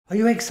Are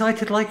you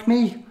excited like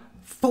me?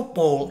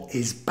 Football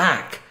is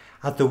back.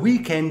 At the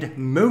weekend,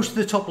 most of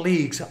the top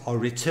leagues are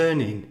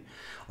returning.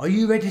 Are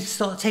you ready to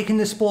start taking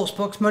the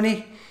sportsbox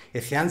money?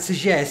 If the answer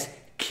is yes,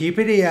 keep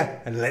it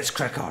here and let's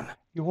crack on.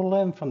 You will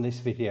learn from this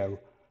video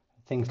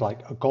things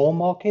like goal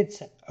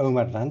markets, home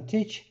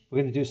advantage.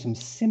 We're going to do some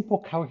simple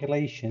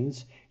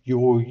calculations. You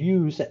will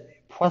use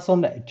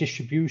Poisson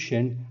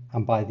distribution,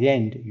 and by the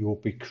end you will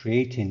be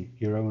creating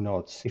your own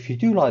odds. If you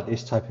do like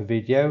this type of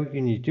video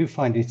and you do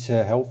find it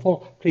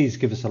helpful, please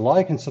give us a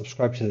like and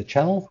subscribe to the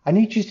channel. I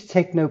need you to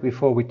take note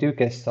before we do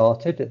get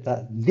started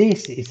that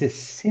this is a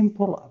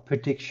simple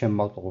prediction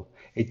model.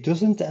 It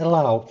doesn't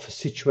allow for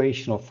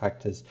situational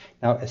factors.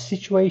 Now, a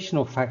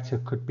situational factor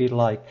could be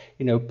like,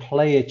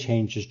 player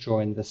changes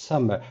during the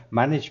summer,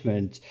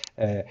 management,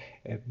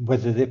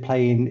 whether they're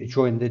playing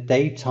during the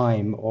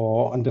daytime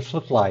or under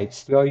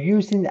floodlights. We are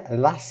using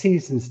last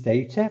season's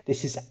data.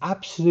 This is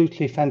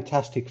absolutely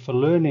fantastic for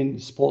learning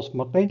sports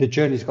modeling. The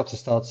journey's got to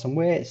start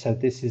somewhere, so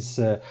this is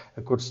a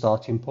good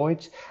starting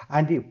point.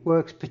 And it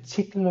works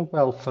particularly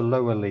well for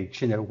lower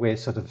leagues, where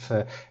sort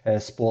of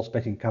sports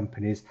betting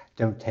companies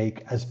don't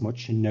take as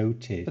much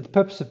notice. For the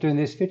purpose of doing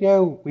this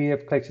video, we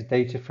have collected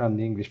data from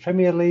the English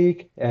Premier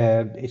League,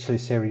 Italy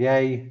Serie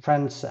A,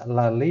 France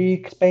La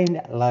Ligue,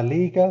 Spain La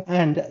Liga,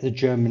 and the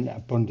German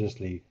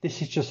Bundesliga.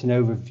 This is just an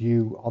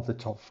overview of the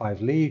top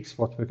 5 leagues,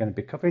 what we're going to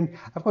be covering.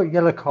 I've got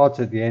yellow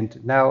cards at the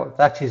end. Now,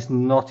 that is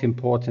not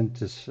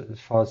important as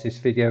far as this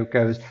video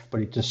goes,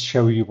 but it does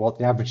show you what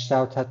the average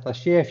out at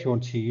last year. If you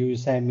want to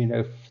use them,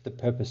 for the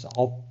purpose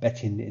of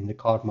betting in the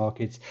card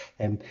markets,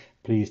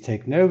 please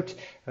take note,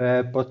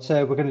 but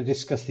we're going to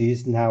discuss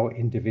these now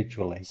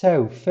individually.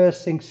 So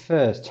first things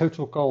first,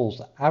 total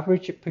goals,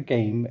 average per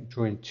game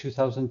during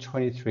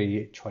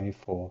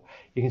 2023-24.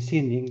 You can see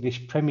in the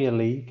English Premier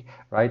League,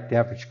 right, the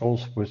average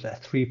goals was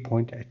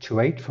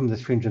 3.28 from the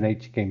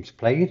 380 games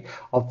played.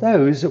 Of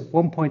those,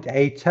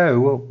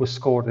 1.80 was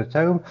scored at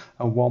home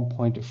and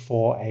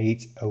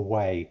 1.48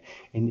 away.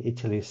 In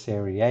Italy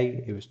Serie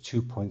A, it was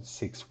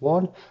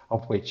 2.61,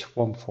 of which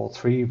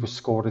 143 was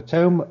scored at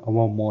home and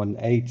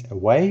 118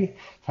 away.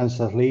 France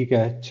La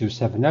Liga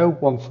 270,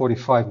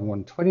 145 and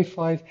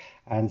 125,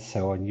 and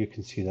so on. You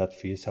can see that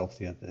for yourself,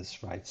 the others,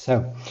 right?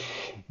 So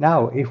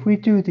now if we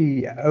do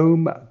the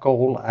home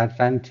goal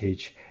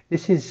advantage,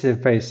 this is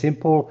very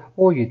simple.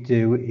 All you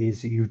do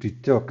is you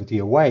deduct the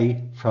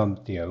away from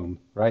the home,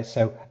 right?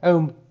 So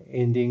home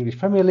in the English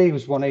Premier League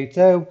was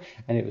 180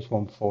 and it was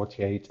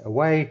 148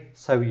 away,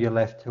 so you're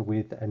left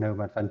with an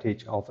home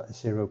advantage of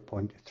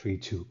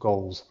 0.32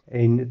 goals.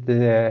 In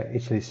the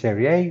Italy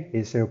Serie A,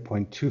 it's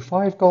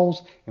 0.25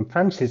 goals. In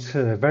France, it's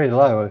very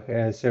low,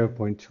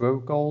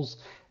 0.20 goals.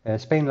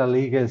 Spain La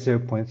Liga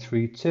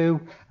 0.32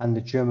 and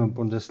the German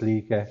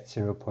Bundesliga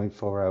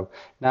 0.40.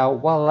 Now,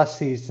 while last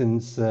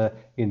season's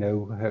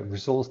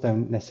results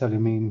don't necessarily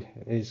mean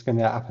it's going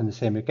to happen the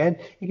same again,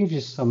 it gives you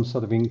some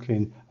sort of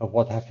inkling of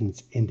what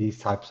happens in these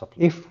types of.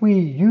 If we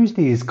use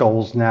these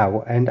goals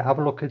now and have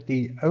a look at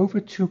the over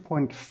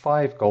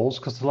 2.5 goals,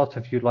 because a lot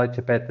of you like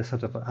to bet the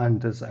sort of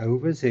unders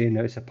overs,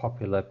 it's a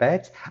popular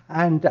bet,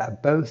 and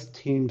both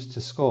teams to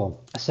score.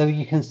 So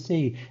you can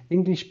see the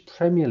English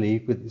Premier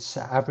League with its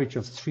average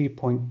of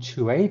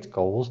 3.28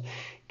 goals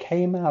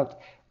came out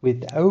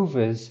with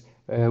overs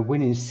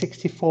winning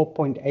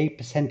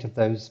 64.8% of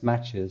those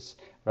matches,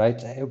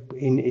 right?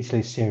 In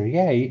Italy Serie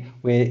A,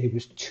 where it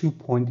was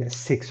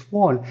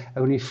 2.61,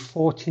 only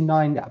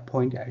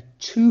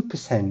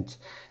 49.2%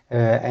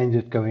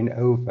 ended going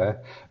over,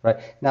 right?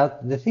 Now,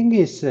 the thing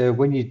is,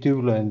 when you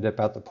do learn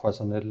about the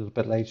Poisson a little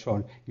bit later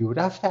on, you would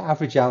have to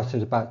average out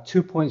at about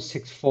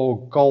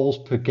 2.64 goals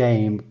per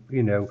game.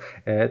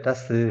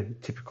 That's the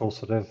typical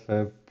sort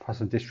of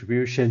Poisson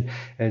distribution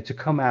to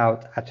come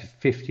out at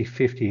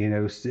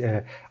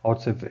 50-50,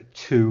 odds of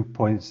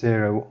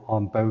 2.0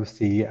 on both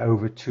the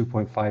over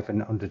 2.5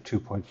 and under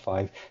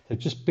 2.5. So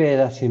just bear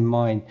that in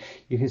mind.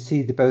 You can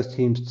see the both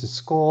teams to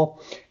score.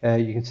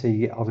 You can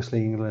see obviously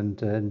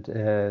England and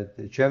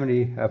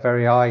Germany are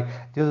very high.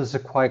 The others are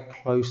quite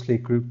closely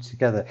grouped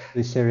together.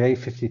 The Serie A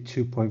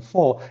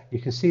 52.4.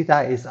 You can see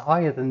that is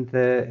higher than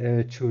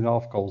the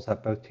 2.5 goals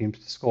that both teams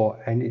to score,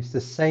 and it's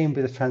the same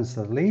with the France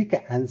La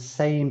Liga and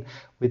same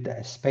with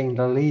Spain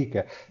La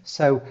Liga.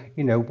 So,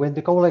 when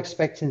the goal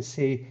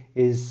expectancy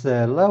is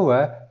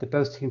lower, the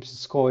both teams to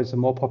score is a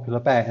more popular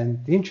bet.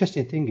 And the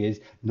interesting thing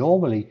is,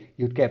 normally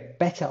you'd get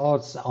better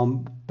odds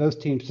on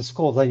both teams to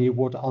score than you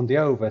would on the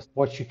over.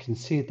 What you can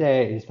see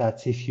there is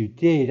that if you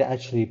did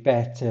actually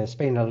bet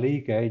Spain La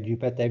Liga, and you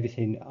bet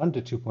everything under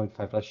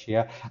 2.5 last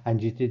year,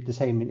 and you did the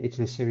same in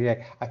Italy Serie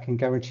A, I can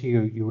guarantee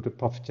you would have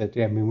profited.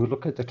 I mean, we'll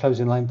look at the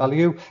closing line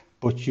value.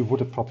 but you would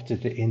have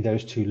profited in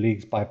those two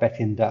leagues by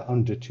betting that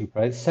under 2,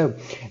 right? So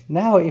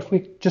now if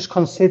we just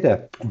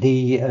consider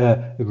the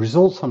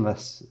results from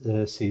this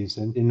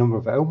season, the number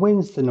of home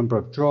wins, the number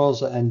of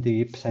draws, and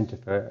the percent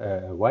of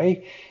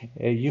away,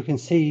 you can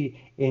see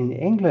in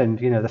England,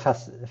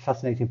 the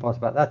fascinating part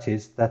about that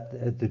is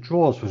that the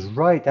draws was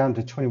right down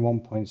to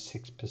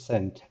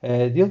 21.6%.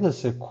 The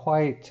others are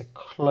quite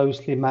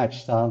closely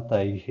matched, aren't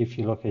they? If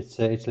you look at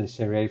Italy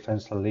Serie A,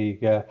 France La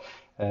Liga,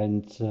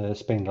 and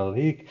Spain La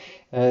Liga.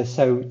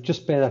 So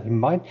just bear that in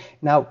mind.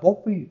 Now,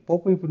 what we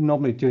would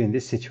normally do in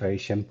this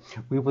situation,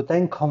 we would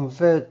then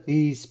convert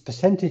these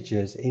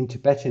percentages into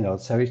betting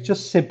odds. So it's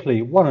just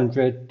simply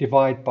 100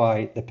 divided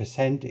by the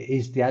percent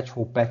is the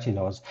actual betting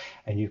odds,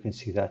 and you can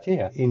see that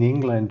here. In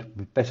England,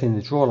 with betting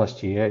the draw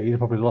last year, you'd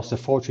probably lost a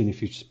fortune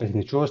if you just betting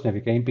the draws in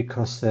every game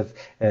because of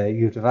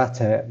you'd have had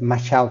to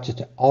match out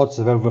at odds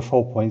of over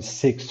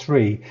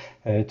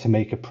 4.63 to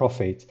make a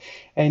profit.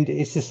 And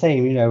it's the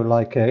same,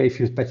 like if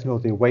you was betting all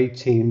the away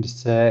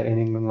teams in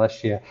England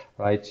last year,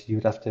 right,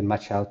 you'd have to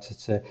match out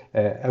at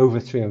over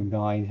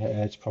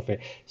 309 to profit.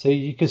 So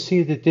you can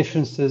see the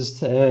differences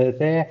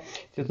there.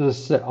 The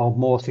others are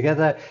more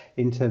together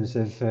in terms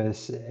of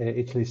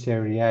Italy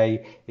Serie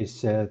A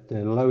is the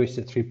lowest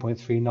at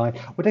 3.39.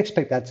 I would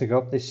expect that to go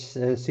up this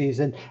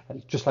season,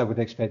 just like I would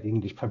expect the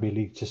English Premier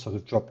League to sort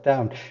of drop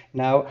down.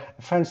 Now,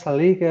 France La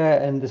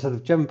Liga and the sort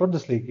of German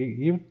Bundesliga,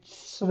 you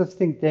sort of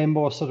think they're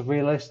more sort of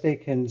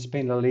realistic, and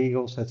Spain La Liga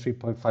also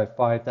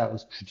 3.55. That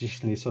was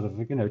traditionally sort of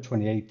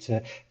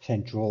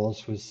 28%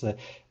 draws was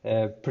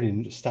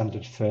pretty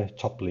standard for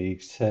top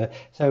leagues.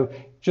 So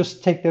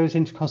just take those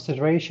into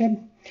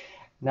consideration.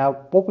 Now,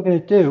 what we're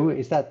going to do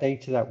is that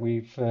data that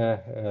we've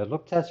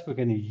looked at, we're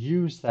going to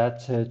use that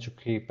to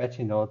create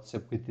betting odds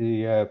with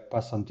the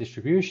Poisson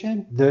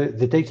distribution.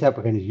 The data that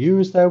we're going to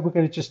use, though, we're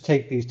going to just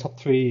take these top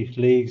 3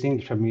 leagues,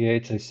 English Premier,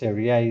 Italy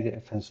Serie A,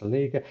 France La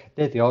Liga.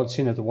 They're the odds,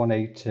 the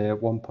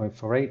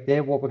 1.48.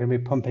 They're what we're going to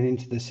be pumping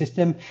into the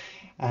system.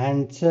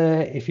 And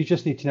if you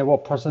just need to know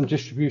what Poisson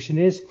distribution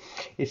is,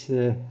 it's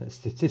a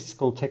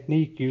statistical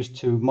technique used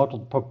to model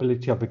the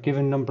probability of a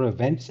given number of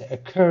events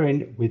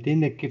occurring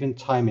within a given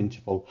time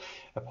interval.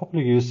 A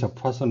popular use of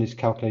Poisson is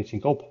calculating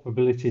goal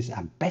probabilities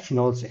and betting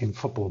odds in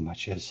football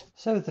matches.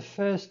 So the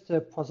first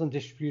Poisson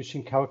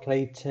distribution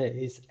calculator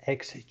is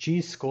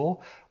XG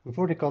score. We've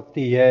already got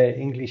the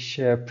English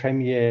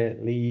Premier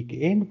League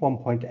in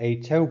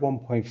 1.80,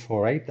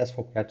 1.48. That's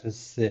what we had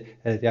as the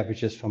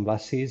averages from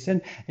last season.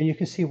 And you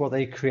can see what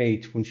they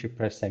create once you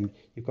press them.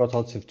 You've got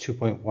odds of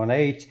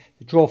 2.18,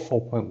 the draw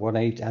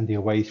 4.18, and the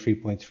away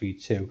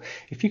 3.32.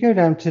 If you go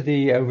down to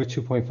the over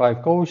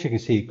 2.5 goals, you can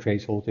see it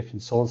creates all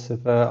different sorts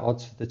of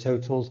odds for the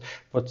totals.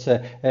 But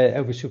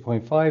over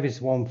 2.5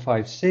 is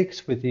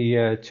 156 with the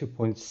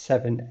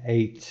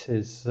 2.78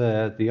 is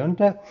the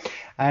under.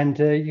 And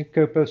you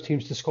go both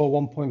teams to score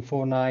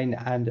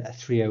 1.49 and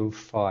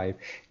 305.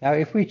 Now,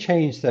 if we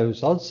change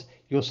those odds,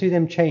 you'll see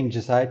them change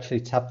as I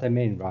actually tap them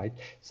in, right?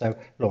 So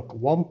look,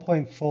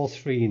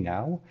 1.43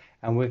 now,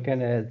 and we're going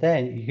to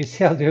then, you can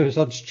see how those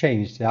odds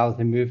changed, how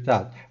they moved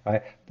that,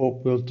 right?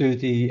 But we'll do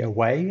the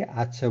away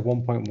at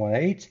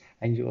 1.18,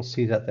 and you'll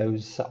see that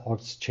those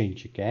odds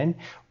change again.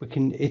 We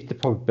can hit the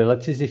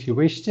probabilities if you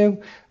wish to,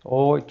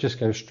 or just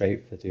go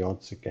straight for the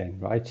odds again,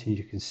 right? And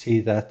you can see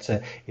that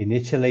in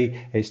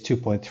Italy, it's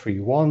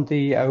 2.31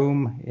 the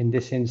home in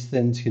this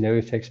instance.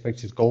 If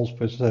expected goals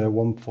was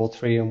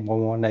 143 and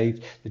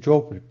 118, the draw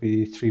would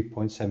be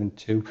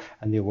 3.72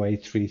 and the away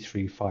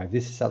 335.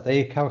 This is how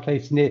they're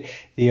calculating it.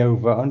 The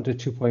over under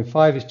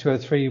 2.5 is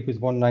 203 with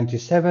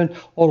 197,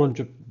 all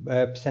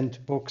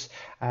 100% books,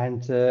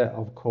 and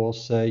of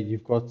course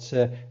you've got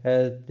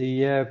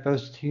the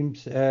both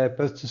teams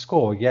both to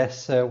score.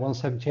 Yes,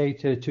 178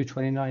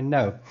 229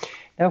 no.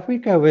 Now, if we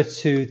go over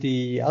to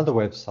the other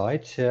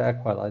website, I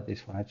quite like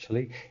this one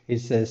actually,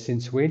 is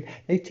Since Win.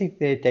 They take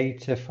their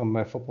data from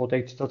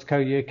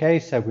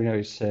footballdata.co.uk, so we know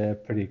it's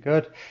pretty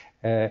good.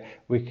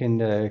 We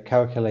can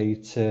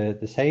calculate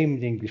the same.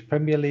 The English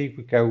Premier League,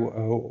 we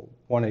go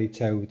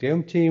 180 the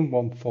home team,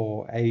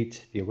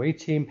 148 the away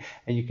team,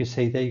 and you can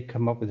see they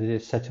come up with a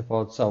set of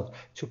odds of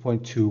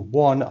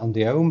 2.21 on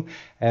the home,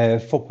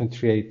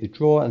 4.38 the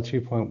draw, and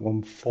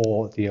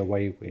 3.14 the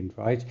away win,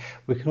 right?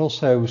 We can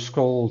also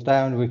scroll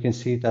down, we can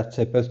see that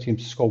both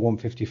teams score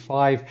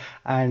 155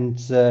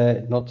 and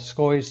not to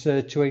score is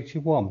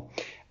 281.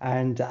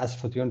 And as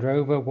for the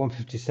under-over,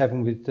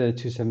 157 with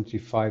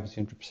 275 is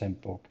the 100%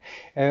 book.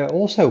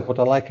 Also, what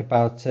I like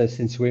about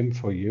Since Win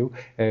for you,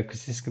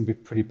 because this can be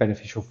pretty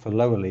beneficial for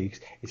lower leagues,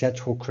 is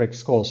actual correct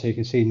score. So you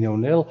can see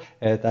 0-0,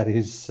 that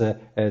is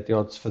the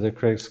odds for the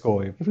correct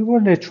score. If we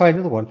wanted to try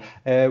another one,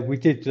 we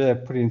did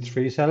put in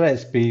 3, so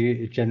let's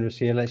be generous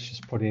here. Let's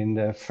just put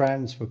in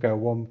France, we'll go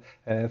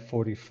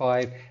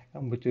 145.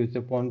 And we'll do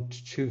the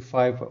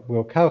 125.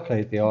 We'll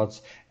calculate the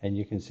odds, and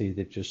you can see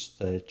they've just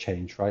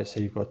changed, right? So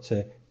you've got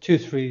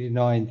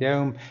 239 the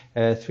home,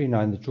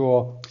 39 the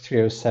draw,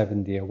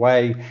 307 the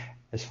away.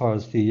 As far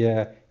as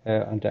the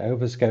under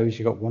overs goes,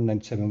 you got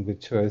 197 with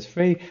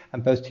 203,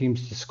 and both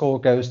teams to score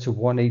goes to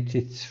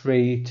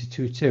 183 to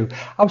 22.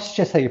 I would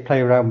suggest that you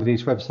play around with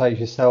these websites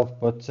yourself,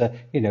 but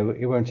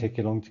it won't take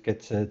you long to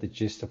get the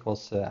gist of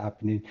what's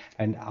happening,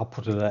 and I'll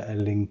put a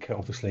link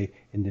obviously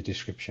in the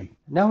description.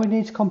 Now we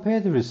need to compare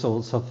the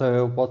results of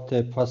what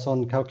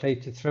Poisson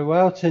calculated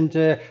throughout,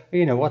 and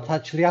what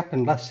actually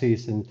happened last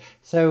season.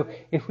 So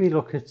if we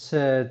look at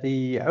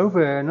the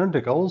over and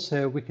under goals,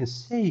 we can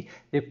see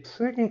they're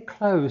pretty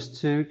close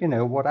to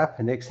what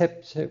happened,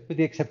 except with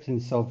the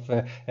acceptance of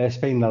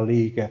Spain La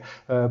Liga,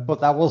 but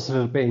that was a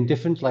little bit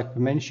indifferent, like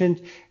we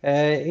mentioned.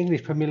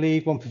 English Premier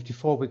League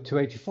 154 with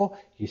 284.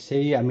 You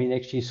see, I mean,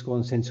 XG score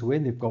and sense to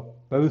win, they've got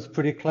both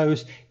pretty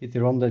close.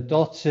 They're on the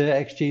dot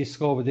XG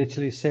score with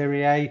Italy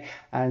Serie A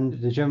and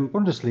the German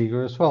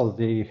Bundesliga as well.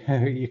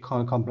 You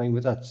can't complain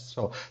with that as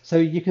well. So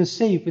you can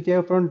see with the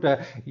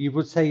over-under, you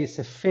would say it's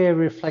a fair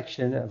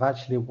reflection of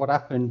actually what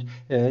happened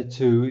to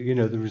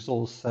the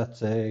results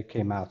that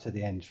came out at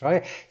the end,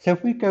 right? So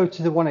if we go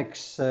to the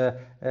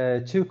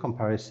 1x2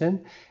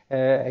 comparison,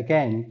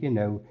 again,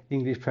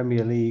 English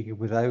Premier League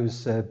with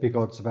those big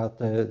odds about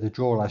the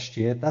draw last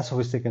year, that's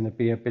obviously going to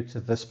be a bit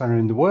of a spanner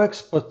in the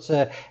works, but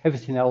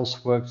everything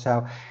else works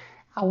out.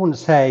 I wouldn't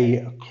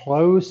say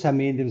close. I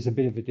mean, there was a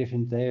bit of a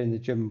difference there in the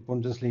German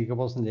Bundesliga,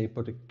 wasn't there?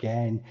 But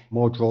again,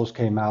 more draws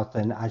came out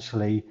than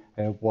actually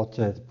what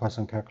the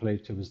Poisson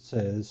calculator was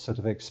sort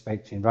of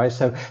expecting, right?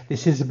 So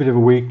this is a bit of a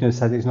weakness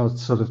that is not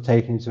sort of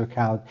taken into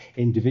account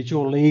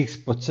individual leagues,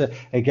 but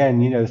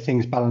again,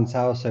 things balance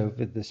out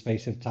over the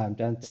space of time.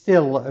 Down,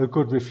 still a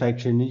good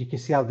reflection. You can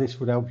see how this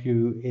would help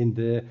you in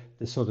the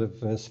sort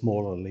of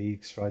smaller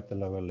leagues, right? The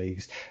lower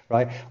leagues,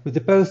 right? With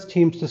the both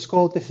teams to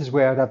score, this is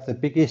where I'd have the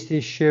biggest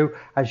issue.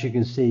 As you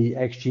can see,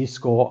 XG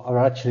score are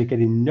actually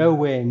getting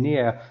nowhere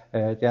near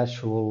the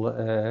actual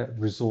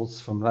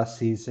results from last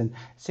season.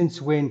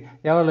 Since win,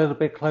 they are a little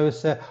bit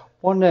closer.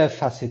 One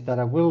facet that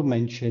I will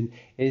mention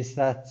is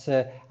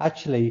that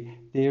actually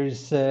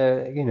there's,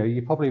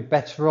 you're probably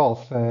better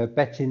off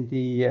betting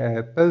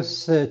the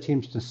both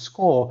teams to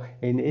score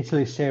in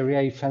Italy Serie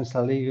A, France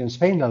La Liga and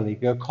Spain La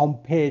Liga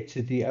compared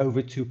to the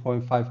over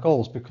 2.5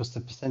 goals, because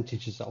the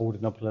percentages are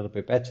holding up a little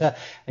bit better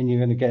and you're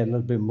going to get a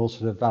little bit more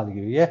sort of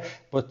value, yeah?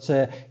 But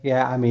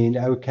I mean,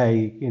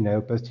 okay,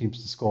 both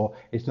teams to score,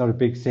 it's not a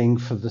big thing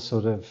for the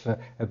sort of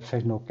a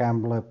professional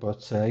gambler,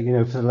 but for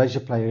the leisure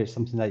player, it's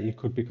something that you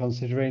could be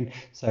considering.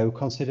 So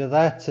consider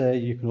that.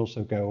 You can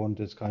also go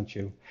unders, can't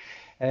you?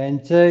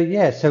 And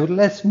so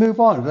let's move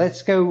on.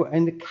 Let's go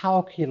and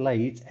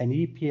calculate an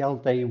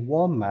EPL Day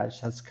 1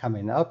 match that's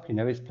coming up.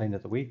 It's playing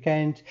at the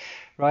weekend,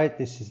 right?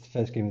 This is the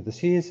first game of the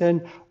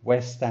season.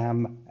 West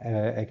Ham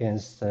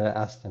against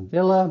Aston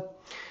Villa.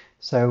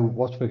 So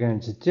what we're going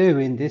to do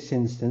in this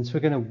instance, we're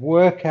going to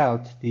work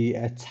out the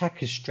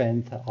attacker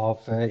strength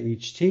of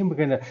each team. We're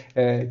going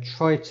to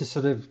try to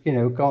sort of,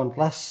 go on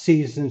last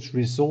season's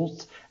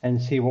result and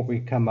see what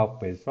we come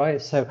up with,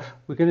 right? So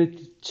we're going to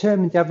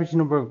determine the average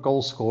number of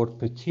goals scored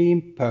per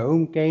team, per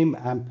home game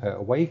and per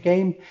away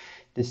game.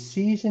 The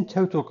season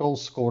total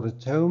goals scored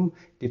at home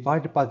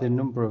divided by the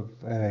number of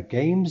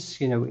games,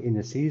 in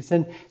a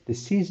season. The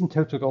season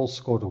total goals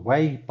scored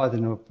away by the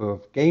number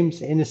of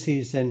games in a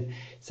season.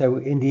 So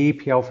in the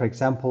EPL, for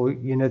example,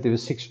 there were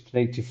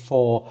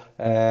 684,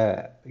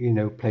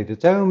 played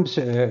at home,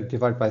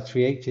 divided by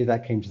 380,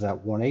 that came to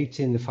that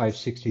 180, and the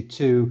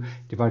 562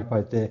 divided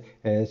by the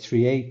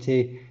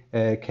 380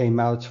 came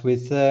out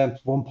with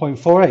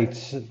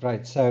 1.48,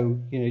 right? So,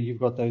 you've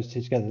got those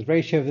two together. The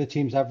ratio of the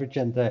team's average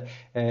and the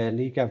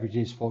league average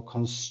is what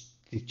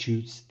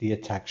constitutes the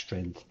attack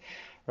strength,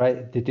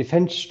 right? The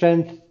defense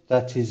strength,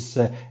 that is,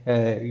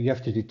 you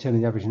have to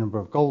determine the average number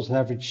of goals an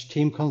average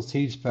team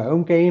concedes per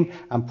home game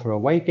and per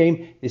away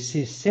game. This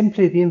is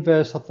simply the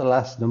inverse of the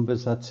last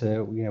numbers that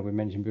we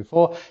mentioned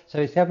before. So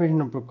it's the average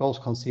number of goals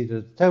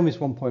conceded at home is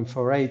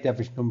 1.48. The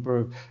average number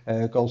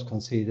of goals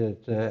conceded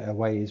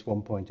away is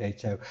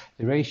 1.80.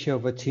 The ratio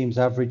of a team's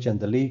average and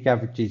the league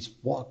average is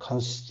what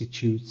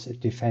constitutes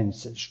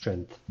defense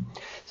strength.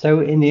 So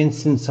in the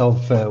instance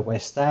of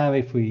West Ham,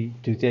 if we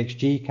do the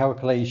XG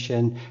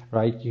calculation,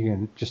 right, you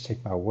can just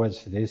take my words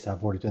for this.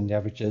 I've already done the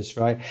averages,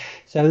 right?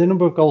 So the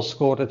number of goals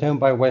scored at home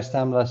by West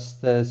Ham last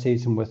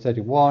season were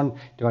 31,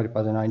 divided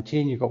by the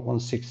 19, you've got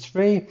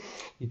 163.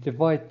 You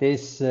divide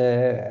this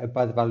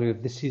by the value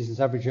of this season's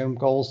average home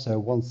goals, so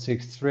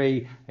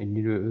 163, and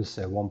you knew it was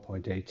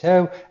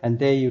 1.80, and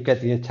there you get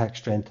the attack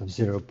strength of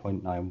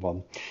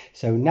 0.91.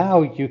 So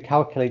now you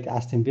calculate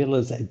Aston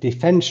Villa's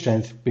defense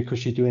strength,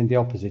 because you're doing the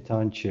opposite,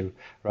 aren't you?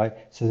 Right?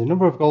 So the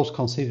number of goals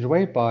conceded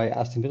away by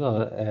Aston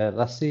Villa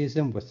last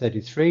season were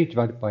 33,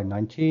 divided by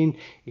 19.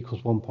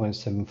 equals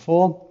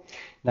 1.74.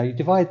 Now you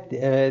divide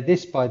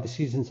this by the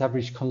season's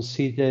average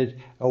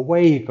conceded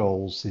away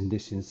goals. In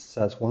this instance,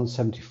 that's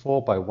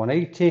 174 by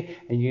 180,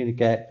 and you're going to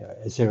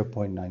get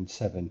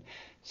 0.97.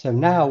 So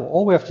now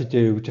all we have to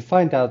do to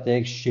find out the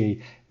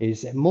XG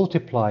is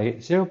multiply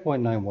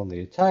 0.91 the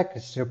attack,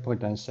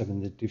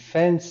 0.97 the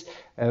defense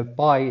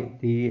by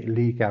the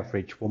league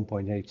average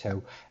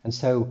 1.80. And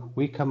so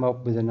we come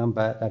up with a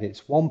number that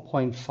it's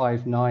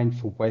 1.59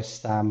 for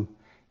West Ham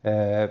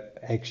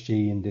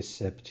XG in this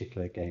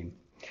particular game.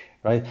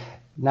 Right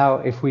now,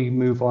 if we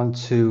move on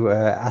to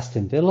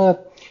Aston Villa,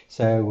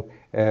 so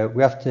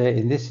we have to,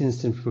 in this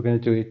instance, we're going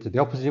to do it the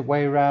opposite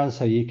way around.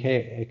 So you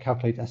can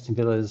calculate Aston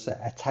Villa's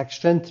attack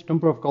strength,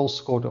 number of goals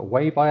scored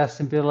away by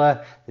Aston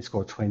Villa. They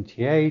scored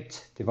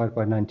 28, divided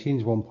by 19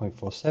 is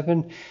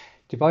 1.47.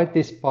 Divide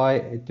this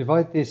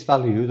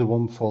value, the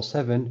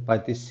 147, by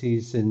this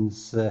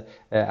season's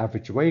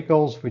average away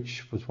goals,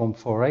 which was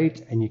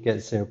 148, and you get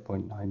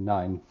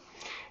 0.99.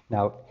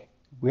 Now,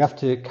 we have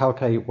to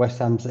calculate West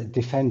Ham's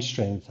defence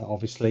strength,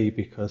 obviously,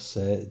 because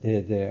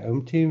they're their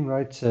home team,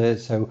 right?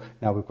 So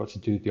now we've got to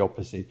do the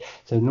opposite.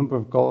 So the number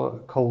of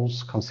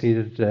goals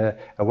conceded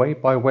away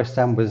by West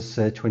Ham was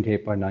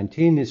 28 by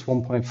 19. It's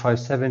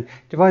 1.57.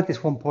 Divide this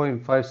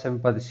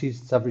 1.57 by the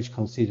season's average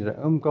conceded at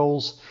home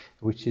goals,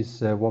 which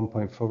is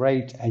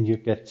 1.48, and you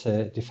get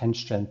defence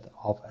strength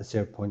of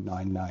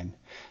 0.99.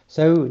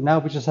 So now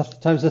we just have to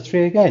times the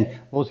 3 again.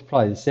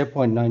 Multiply the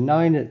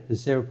 0.99, the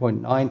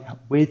 0.9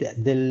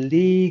 with the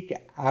league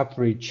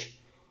average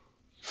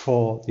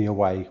for the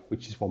away,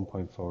 which is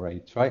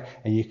 1.48, right?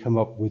 And you come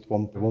up with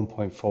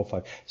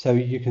 1.45. So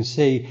you can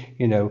see,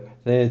 you know,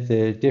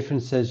 the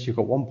differences. You've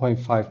got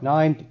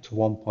 1.59 to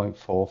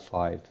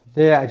 1.45.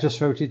 There, I just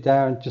wrote it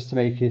down just to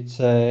make it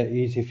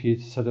easy for you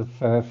to sort of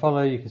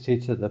follow. You can see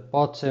it's at the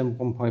bottom,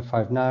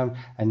 1.59,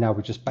 and now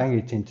we just bang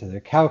it into the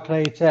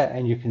calculator,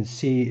 and you can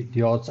see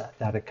the odds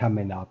that are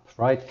coming up,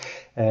 right?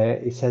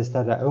 It says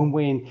that a home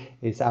win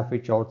is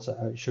average odds,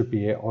 should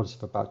be odds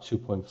of about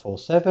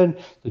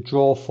 2.47, the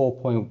draw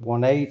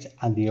 4.18,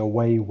 and the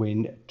away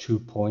win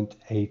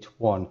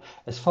 2.81.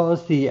 As far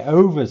as the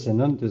overs and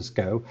unders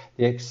go,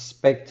 they're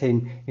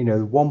expecting, you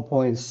know,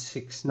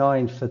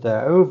 1.69 for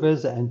the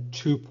overs and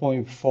 2.45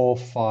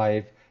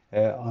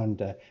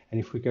 under. And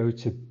if we go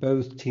to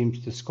both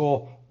teams to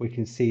score, we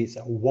can see it's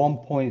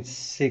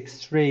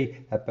 1.63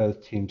 that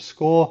both teams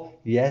score,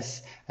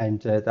 yes, and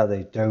that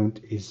they don't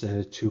is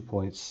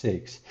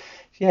 2.6.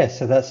 Yeah,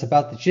 so that's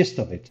about the gist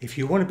of it. If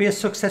you want to be a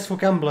successful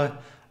gambler,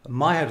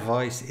 my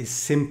advice is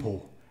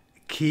simple.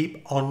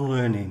 Keep on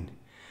learning.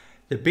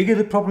 The bigger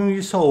the problem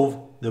you solve,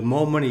 the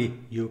more money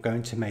you're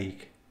going to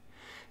make.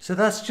 So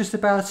that's just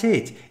about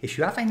it. If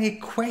you have any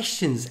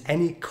questions,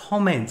 any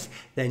comments,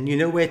 then you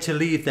know where to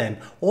leave them.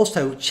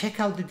 Also,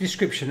 check out the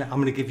description.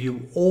 I'm going to give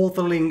you all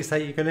the links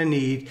that you're going to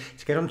need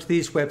to get onto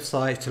these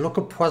websites, to look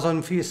at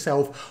Poisson for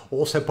yourself,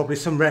 also probably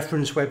some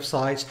reference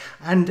websites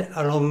and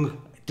a long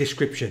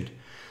description.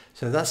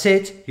 So that's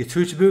it. You're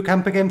through to boot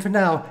camp again for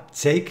now.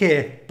 Take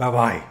care.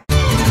 Bye-bye.